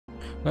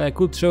Well, I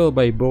could travel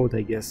by boat,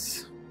 I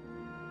guess.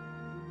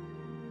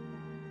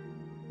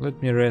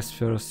 Let me rest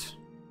first.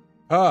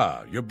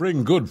 Ah, you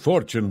bring good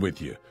fortune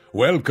with you.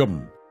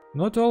 Welcome.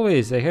 Not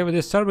always. I have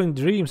disturbing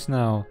dreams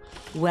now.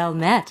 Well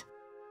met.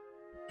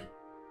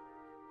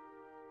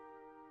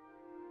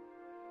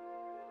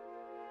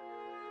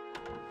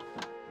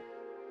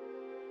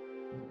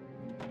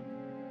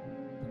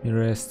 Let me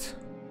rest.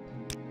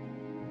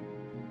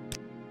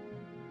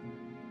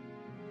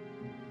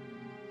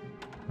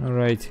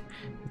 Alright.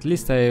 At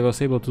least I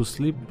was able to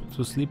sleep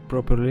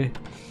properly.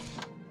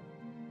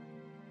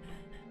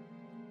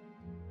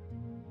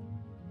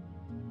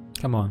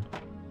 Come on.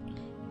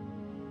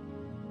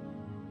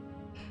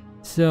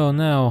 So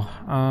now,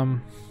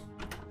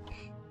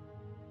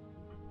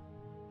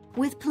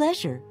 With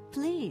pleasure.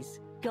 Please,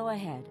 go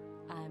ahead.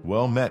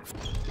 Well met.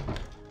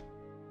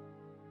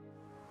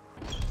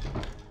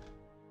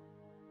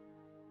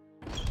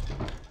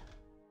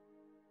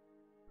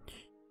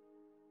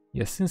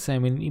 yes, since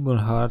I'm in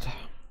Eberhard.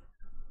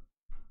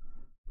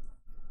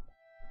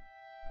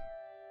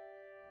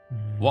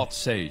 What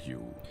say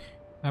you?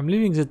 I'm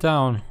leaving the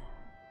town.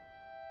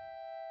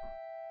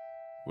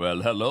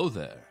 Well, hello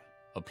there.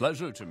 A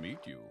pleasure to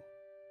meet you.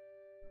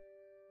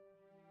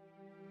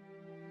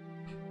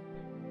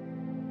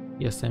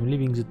 Yes, I'm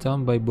leaving the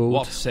town by boat.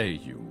 What say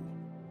you?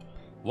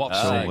 What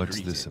So say what's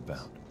greetings? this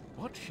about?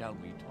 What shall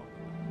we talk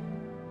about?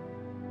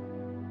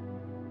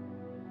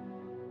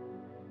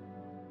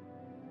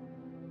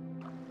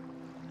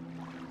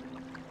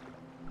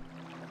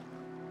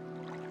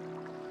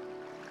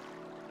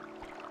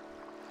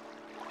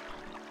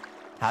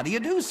 How do you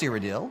do,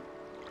 Cyrodiil?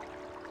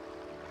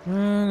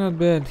 Not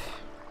bad.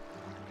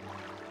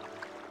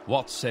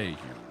 What say you?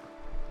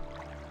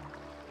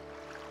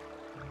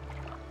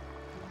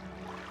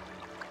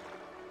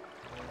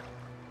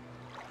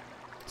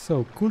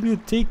 So, could you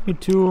take me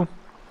to...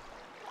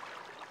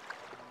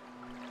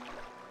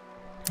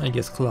 I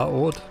guess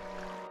Cloud?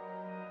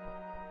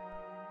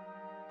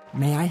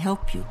 May I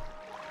help you?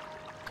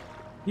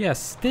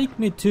 Yes, take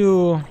me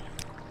to...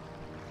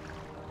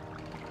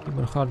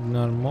 Eberhard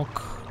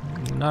Narmok.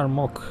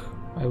 Narmok.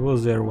 I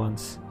was there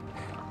once.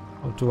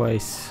 Or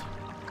twice.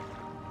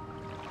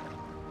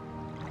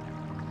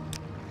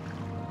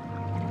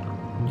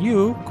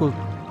 You could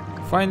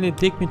finally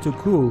take me to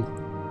Cool.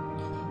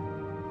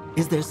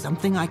 Is there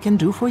something I can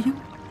do for you?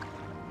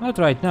 Not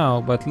right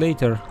now, but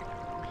later.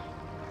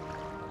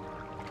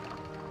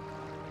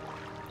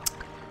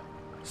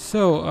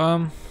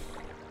 So,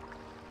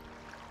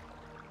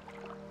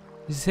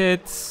 let's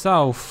head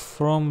south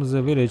from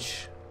the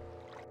village.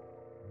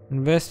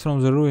 And west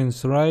from the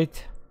ruins,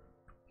 right?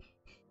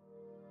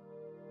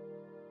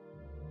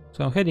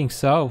 So I'm heading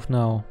south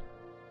now.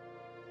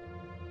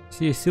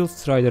 See a Silt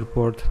Strider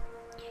port.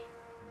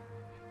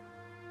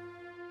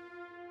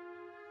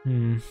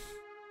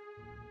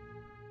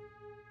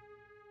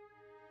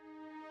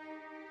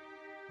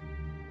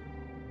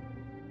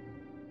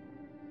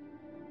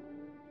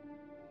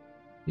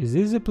 Is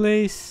this the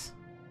place?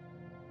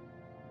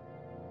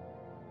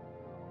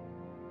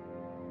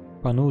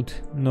 Panud?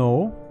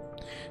 No.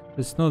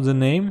 That's not the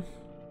name.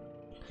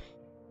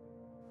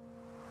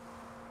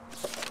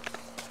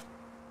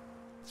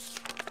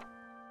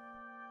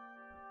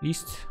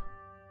 East?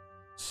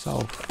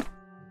 South?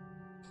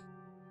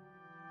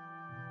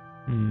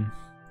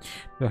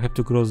 Do I have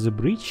to cross the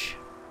bridge?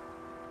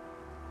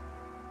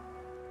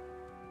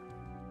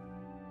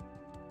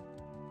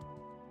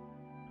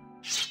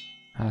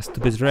 Ah,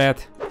 stupid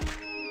rat.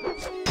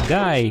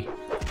 Die!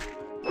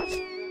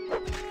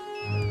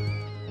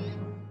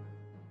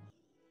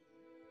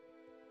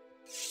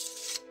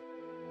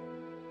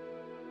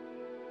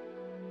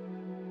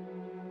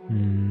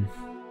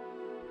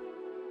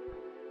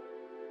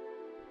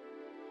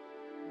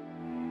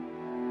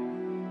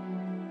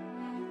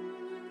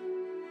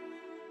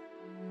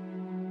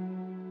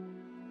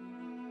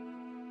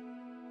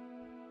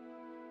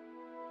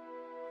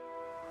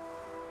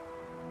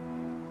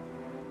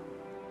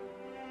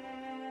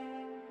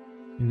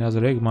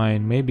 Another egg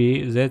mine,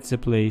 maybe that's the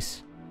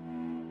place.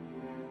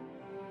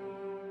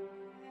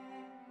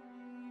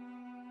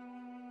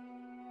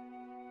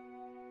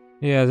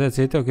 Yeah, that's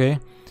it, okay.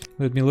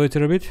 Let me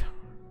loiter a bit.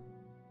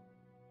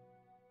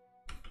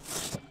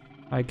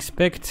 I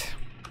expect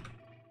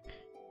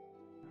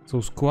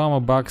those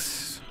Kuama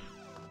bugs.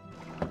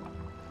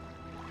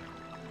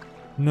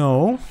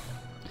 No.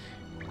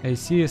 I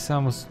see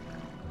some...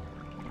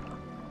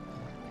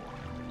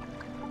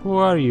 Who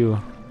are you?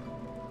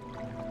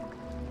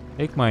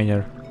 Egg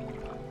miner.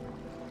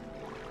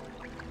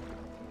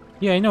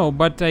 Yeah, I know,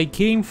 but I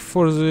came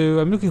for the...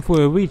 I'm looking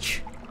for a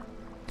witch.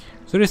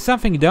 There is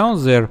something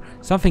down there,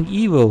 something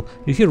evil.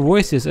 You hear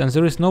voices and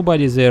there is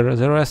nobody there.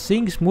 There are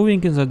things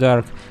moving in the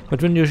dark,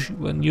 but when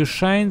you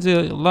shine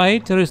the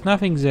light, there is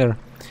nothing there.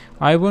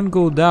 I won't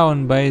go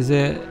down by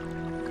the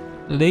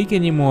lake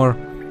anymore.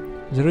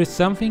 There is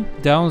something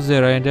down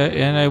there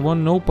and I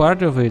want no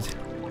part of it.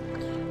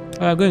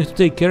 I'm going to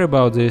take care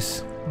about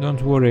this.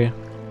 Don't worry.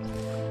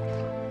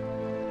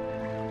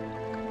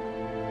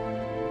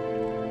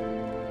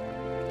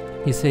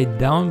 He said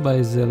down by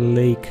the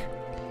lake.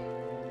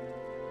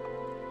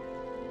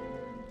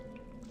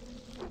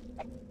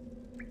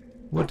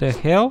 What the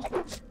hell?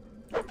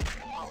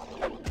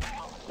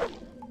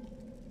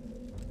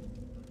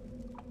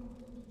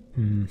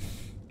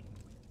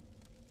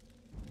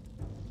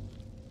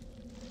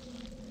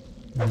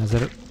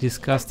 Another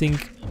disgusting.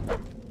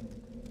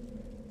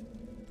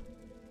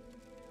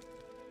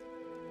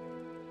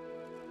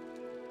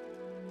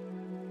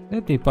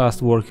 Let me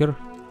pass, worker.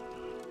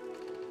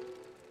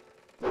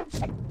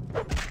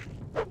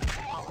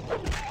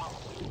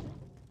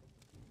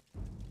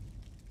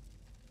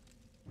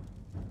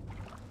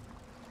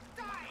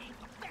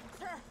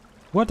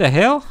 What the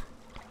hell?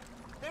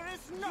 There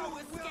is no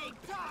escape.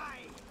 Die.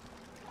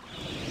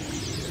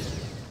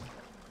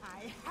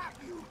 I have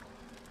you.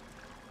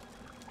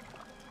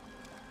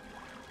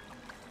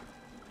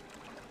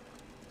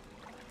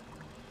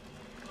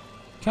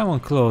 Come on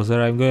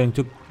closer, I'm going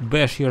to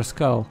bash your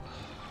skull.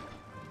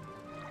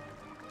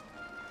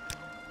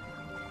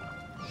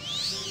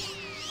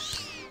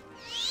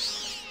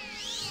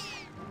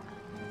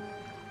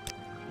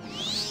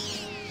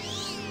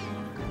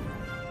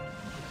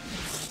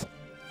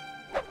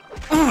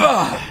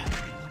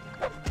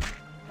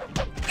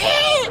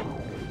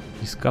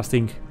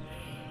 Disgusting.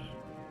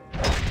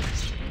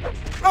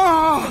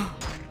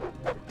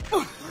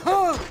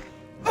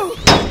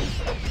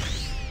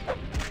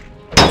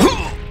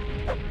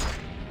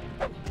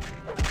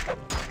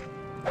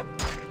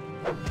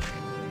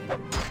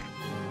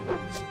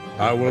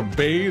 I will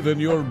bathe in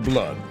your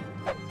blood.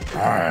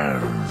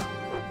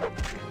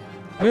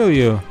 Will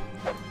you?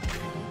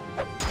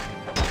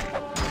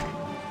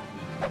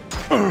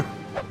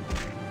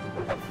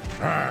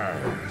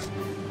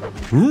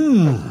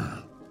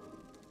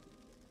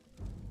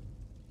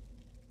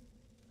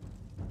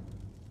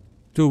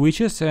 Two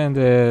witches and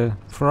a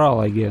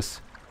Dral, I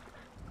guess.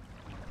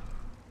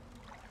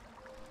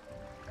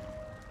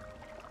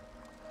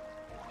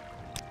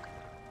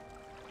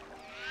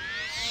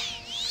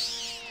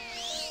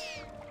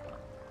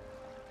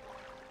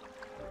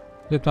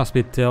 That must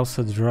be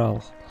Thelsa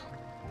Dral.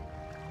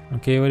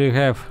 Okay, what do you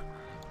have?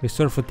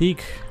 Restore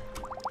fatigue.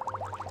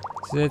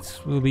 That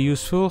will be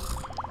useful.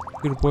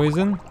 Cure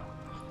poison.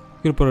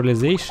 Cure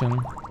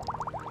paralyzation.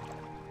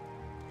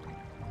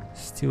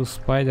 Steel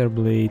spider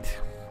blade.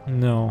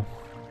 No.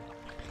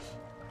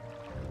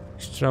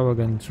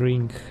 Extravagant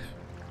ring.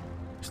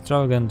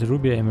 Extravagant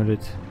ruby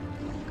amulet.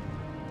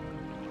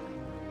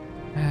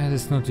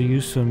 That's not a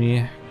use for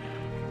me.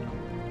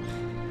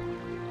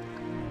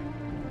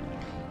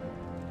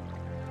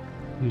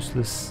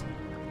 Useless.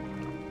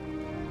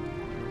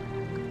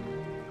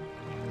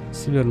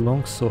 Silver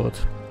longsword.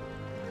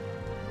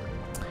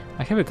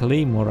 I have a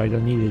claymore, I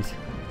don't need it.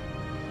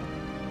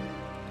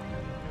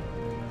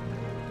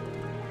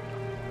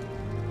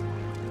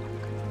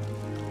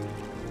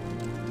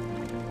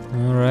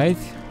 Alright.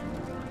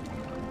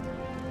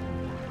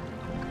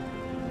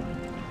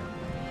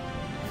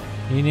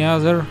 Any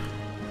other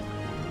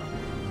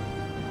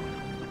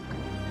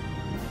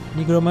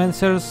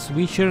necromancers,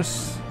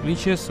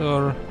 witches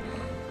or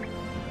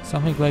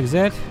something like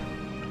that?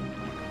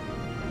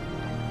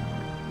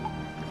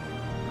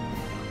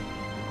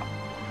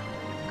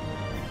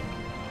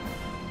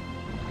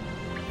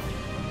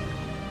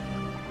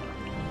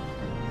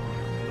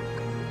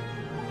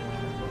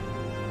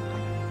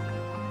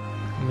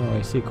 No,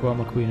 I see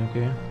Kwama Queen,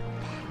 okay.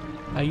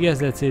 I guess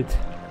that's it.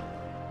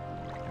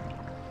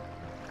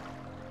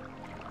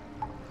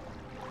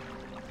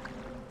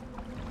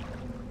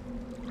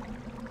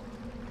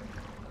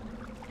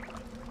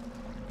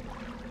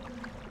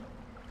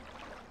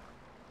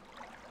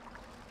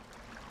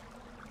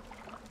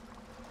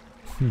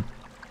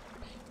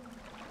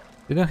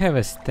 They don't have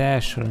a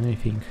stash or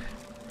anything.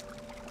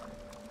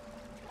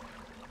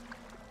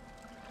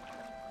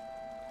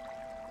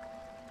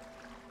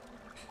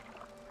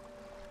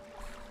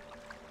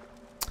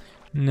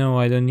 No,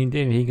 I don't need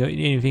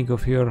anything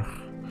of your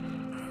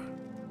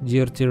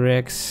dirty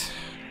rags.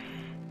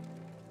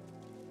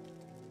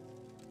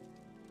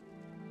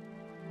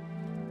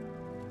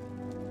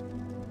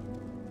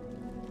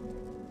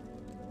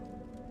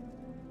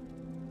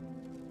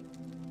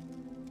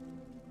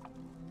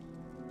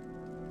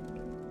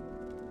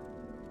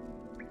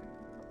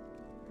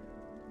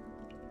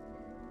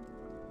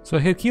 So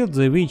he killed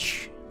the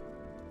witch.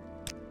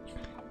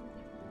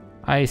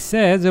 I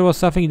said there was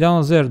something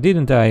down there,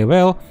 didn't I?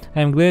 Well,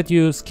 I'm glad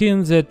you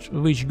skinned that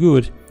witch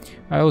good.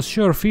 I'll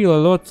sure feel a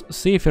lot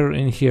safer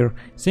in here,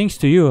 thanks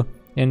to you.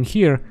 And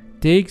here,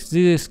 take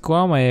these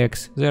Kwama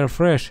eggs, they're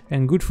fresh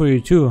and good for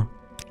you too.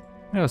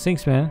 Well,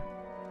 thanks, man.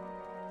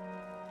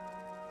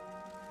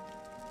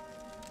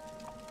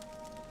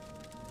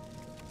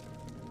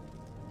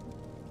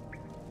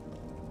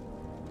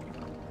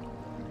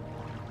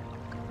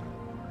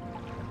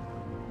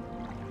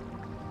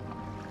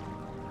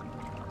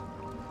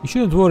 You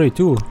shouldn't worry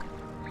too.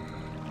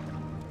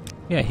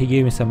 Yeah, he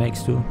gave me some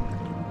eggs too.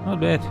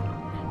 Not bad.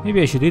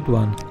 Maybe I should eat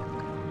one.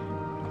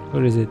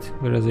 Where is it?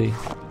 Where are they?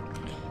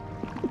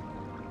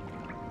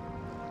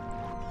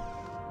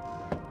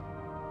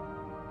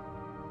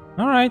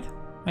 Alright,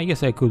 I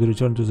guess I could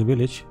return to the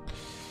village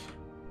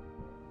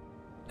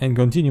and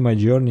continue my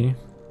journey.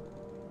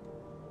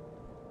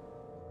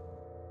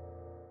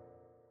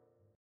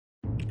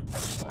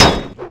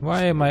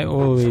 Why am I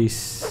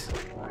always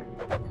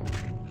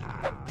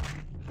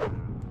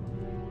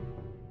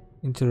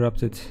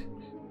interrupted?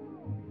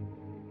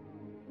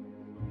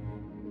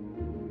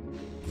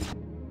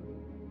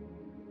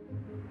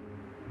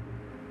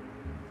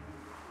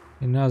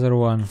 Another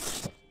one.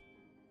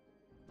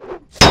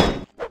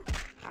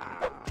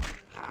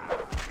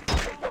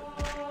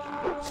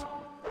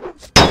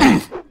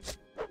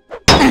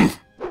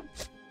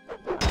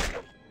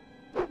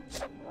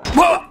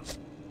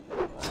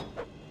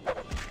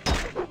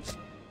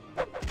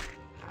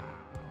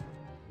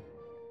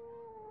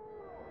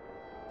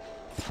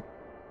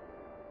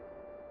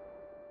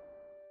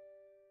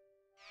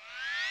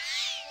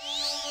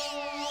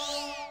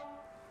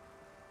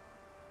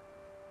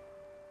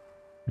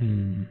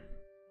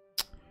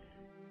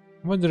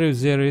 I wonder if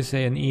there is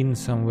an inn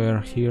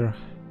somewhere here.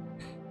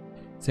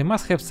 They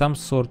must have some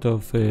sort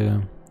of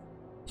inn.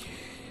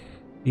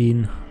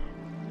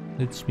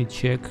 Let me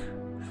check.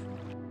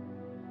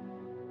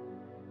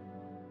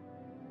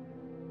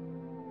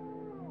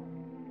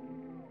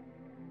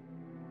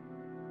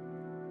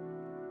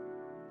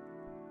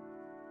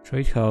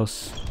 Trade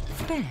house.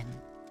 Friend.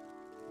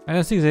 I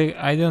don't think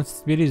I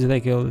don't believe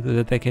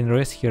that I can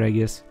rest here. I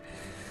guess.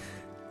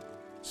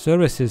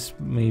 Services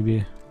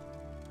maybe.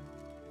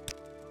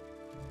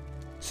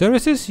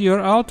 Services, you're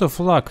out of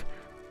luck.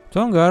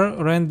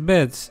 Tongar rent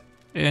beds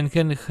and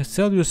can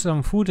sell you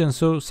some food and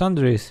so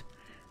sundries.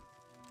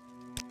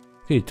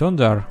 Okay,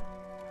 Tondar.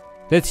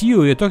 That's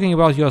you, you're talking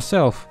about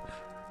yourself.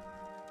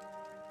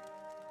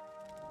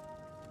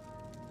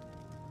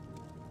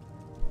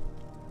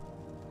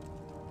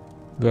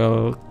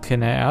 Well,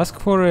 can I ask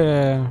for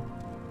a...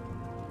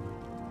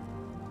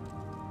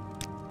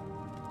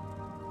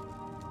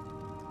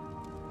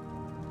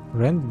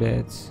 rent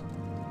beds?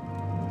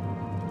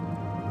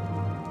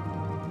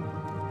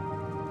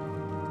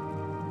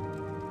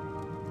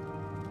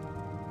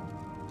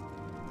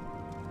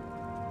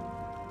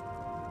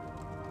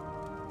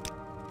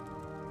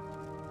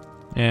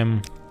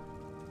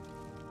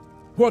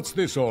 What's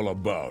this all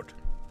about?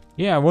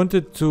 Yeah, I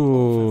wanted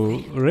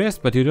to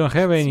rest, but you don't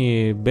have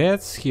any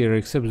beds here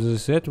except the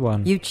set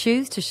one. You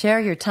choose to share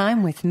your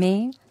time with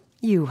me?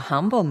 You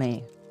humble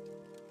me.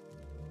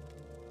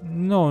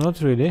 No,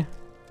 not really.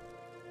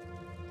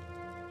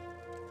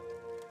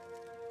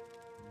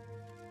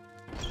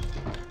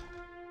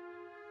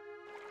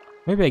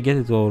 Maybe I get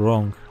it all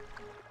wrong.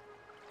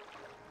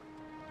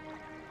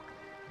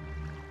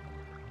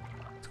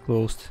 It's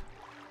closed.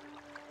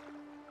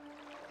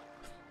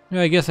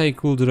 Yeah, I guess I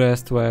could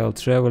rest while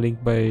traveling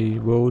by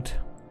boat.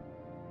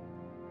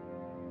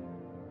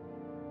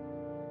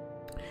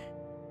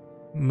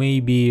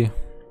 Maybe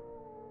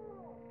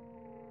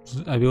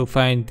I will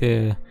find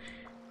a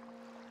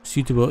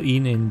suitable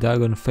inn in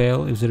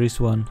Dragonfell if there is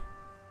one.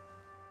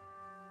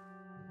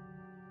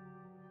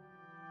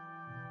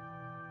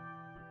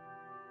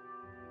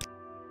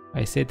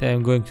 I said I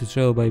am going to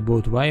travel by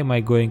boat. Why am I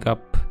going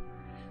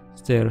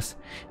upstairs?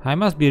 I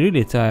must be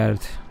really tired.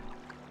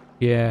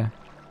 Yeah.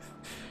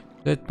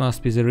 That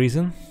must be the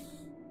reason.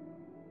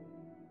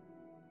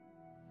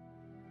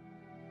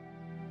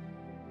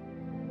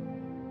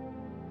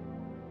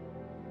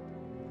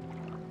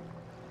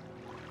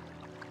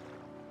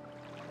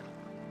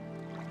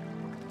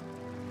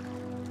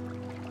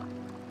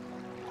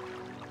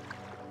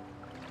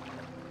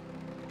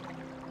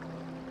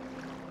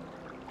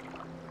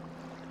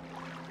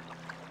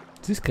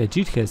 This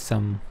Khajiit has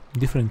some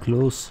different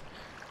clothes.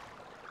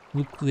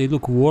 They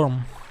look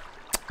warm.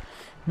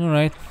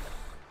 Alright.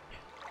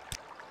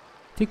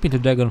 Take me to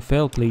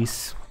Dragonfell,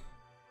 please.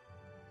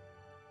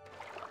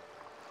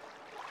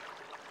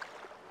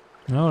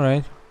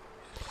 Alright.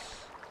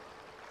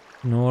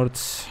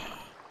 North.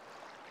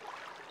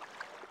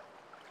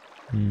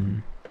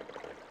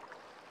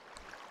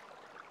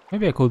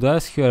 Maybe I could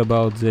ask her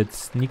about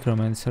that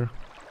necromancer.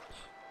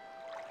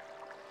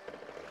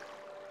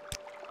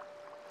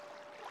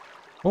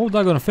 Old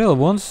Dragonfell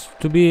wants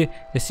to be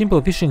a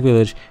simple fishing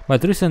village,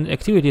 but recent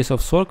activities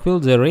of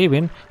Sorkville the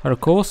Raven are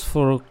cause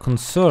for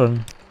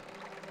concern.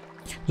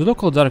 The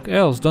local dark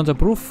elves don't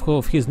approve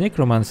of his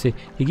necromancy.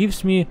 He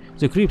gives me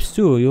the creeps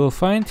too. You will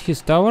find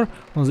his tower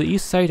on the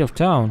east side of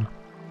town.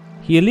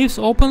 He lives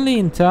openly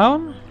in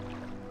town?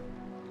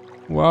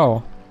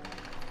 Wow.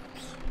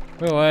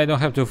 Well, I don't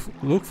have to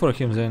look for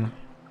him then.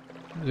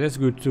 That's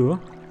good too.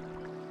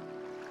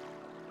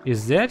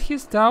 Is that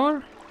his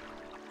tower?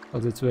 Oh,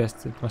 that's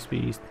west. It must be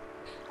east.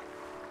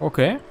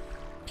 Okay.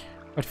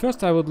 But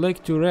first I would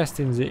like to rest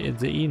in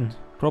the inn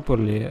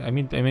properly. I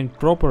mean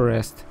proper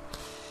rest.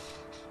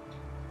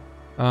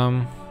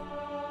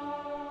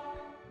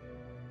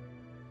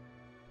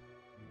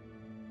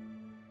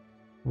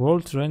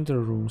 World render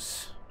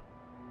rooms.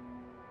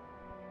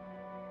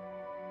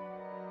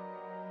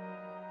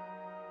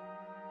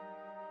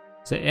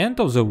 The end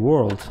of the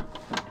world.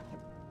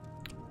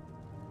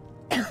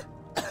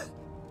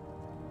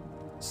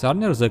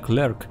 Sarner the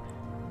clerk.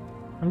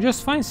 I'm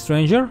just fine,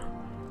 stranger.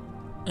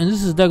 And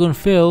this is Dagon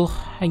Phil.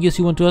 I guess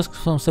you want to ask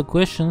some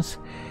questions.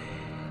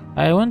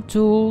 I want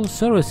to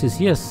services,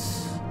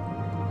 yes.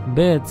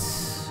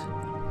 Beds.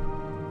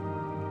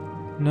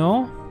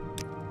 No?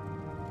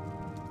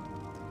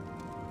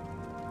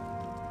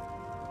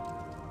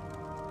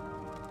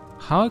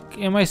 How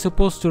am I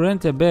supposed to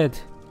rent a bed?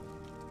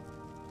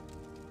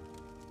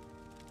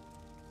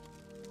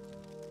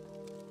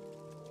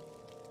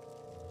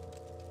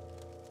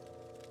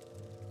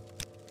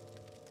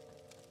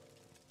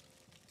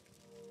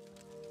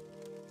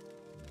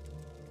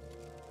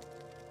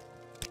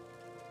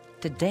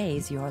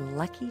 Today's your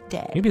lucky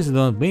day. Maybe they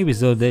don't. Maybe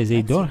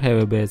they don't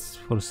have a bed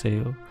for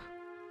sale.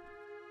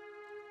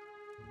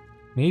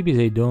 Maybe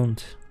they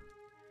don't.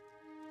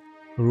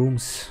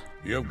 Rooms.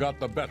 You've got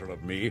the better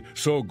of me,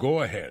 so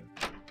go ahead.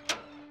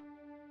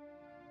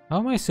 How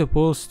am I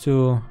supposed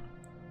to?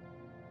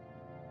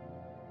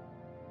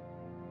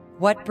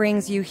 What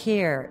brings you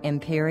here,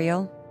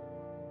 Imperial?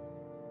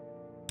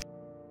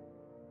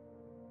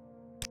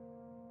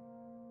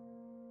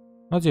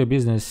 What's your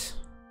business?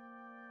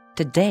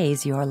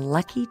 Today's your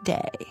lucky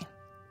day.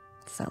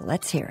 So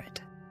let's hear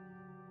it.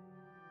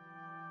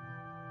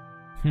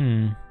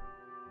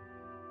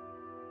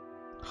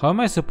 How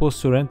am I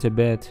supposed to rent a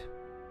bed?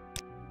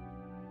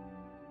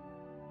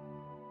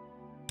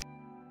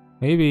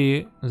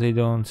 Maybe they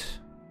don't.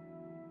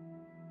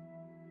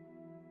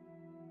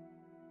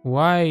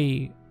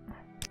 Why?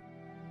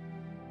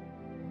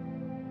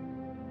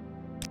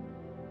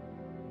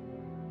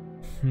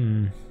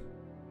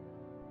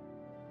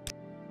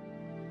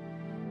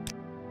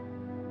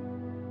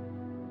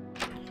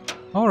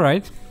 All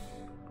right.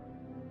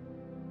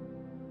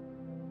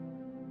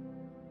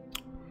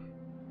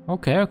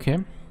 Okay.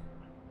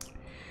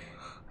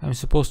 I'm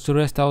supposed to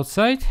rest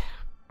outside?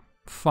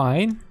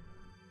 Fine.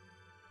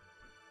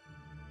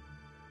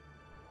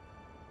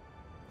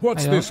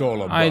 What's this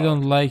all about? I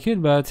don't like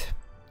it, but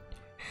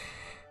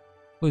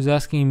who's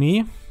asking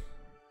me?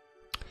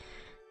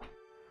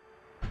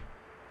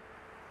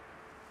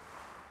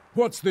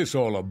 What's this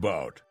all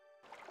about?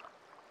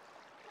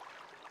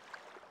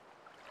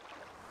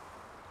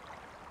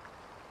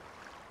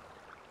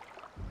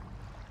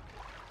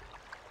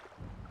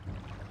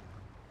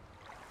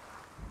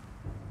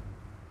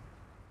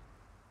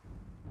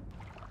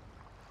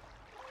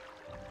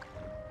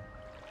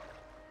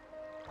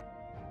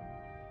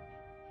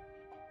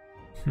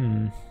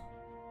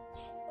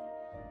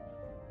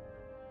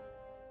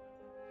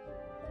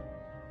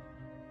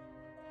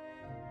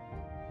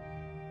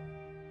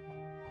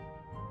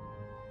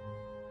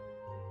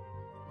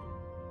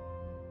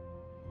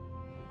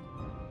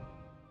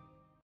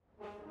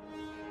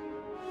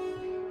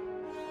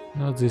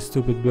 Not this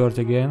stupid bird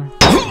again.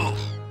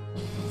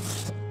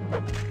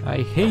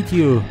 I hate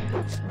you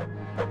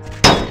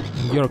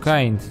and your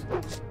kind.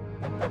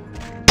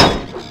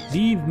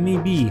 Leave me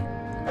be.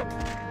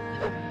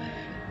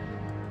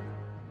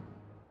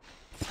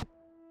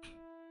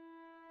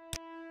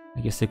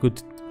 I guess I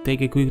could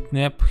take a quick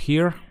nap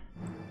here.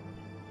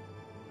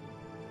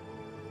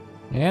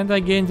 And I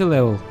gained a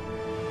level.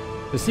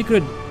 The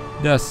secret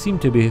does seem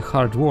to be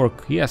hard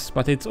work, yes,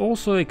 but it's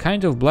also a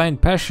kind of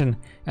blind passion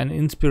and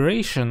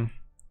inspiration.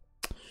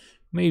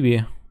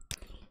 Maybe.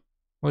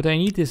 What I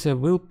need is a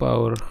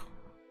willpower.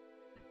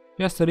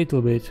 Just a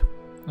little bit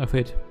of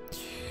it.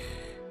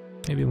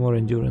 Maybe more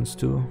endurance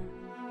too.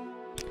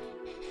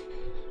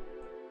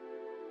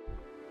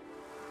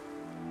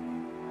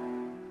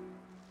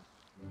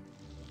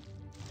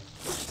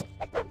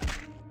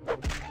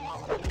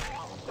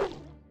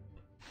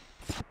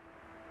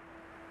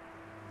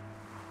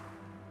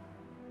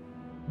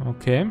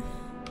 Okay.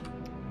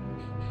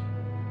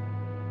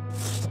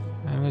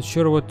 I'm not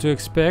sure what to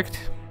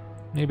expect.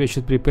 Maybe I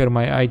should prepare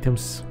my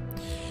items.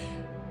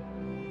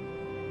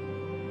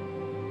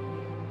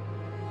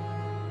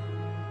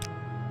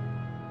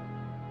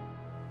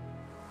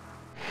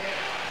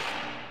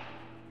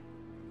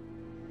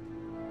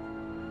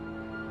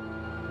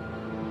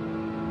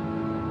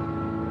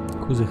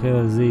 Who the hell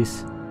is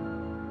this?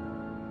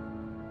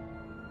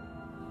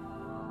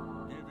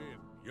 Give in.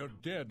 You're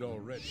dead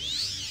already.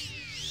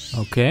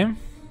 Okay.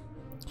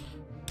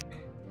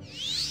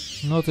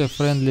 Not a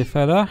friendly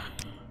fella.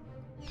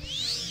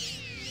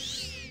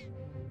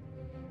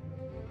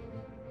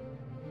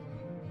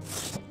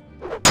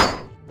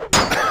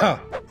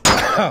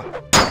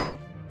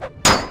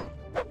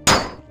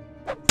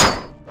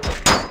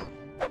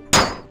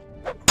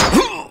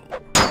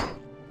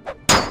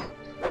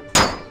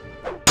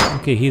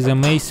 Okay, he's a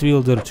mace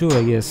wielder too,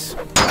 I guess.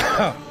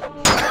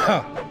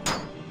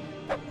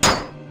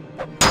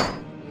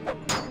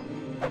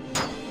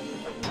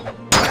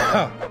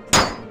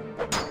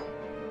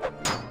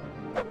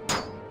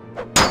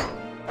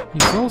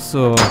 He's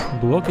also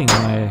blocking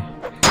my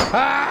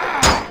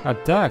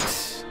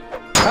attacks.